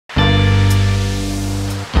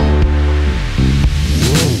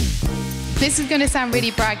This is going to sound really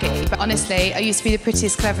braggy, but honestly, I used to be the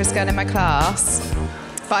prettiest, cleverest girl in my class,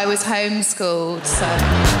 but I was homeschooled, so...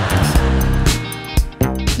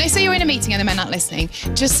 No, so you're in a meeting and the men aren't listening.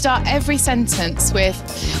 Just start every sentence with,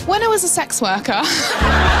 when I was a sex worker.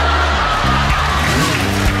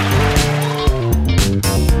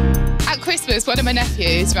 At Christmas, one of my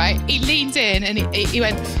nephews, right, he leaned in and he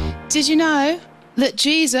went, did you know that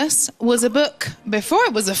Jesus was a book before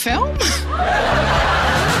it was a film?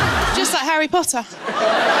 Just like Harry Potter.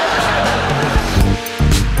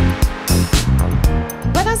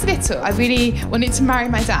 When I was little, I really wanted to marry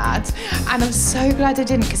my dad, and I'm so glad I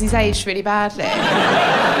didn't because he's aged really badly.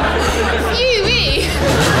 Phew-wee.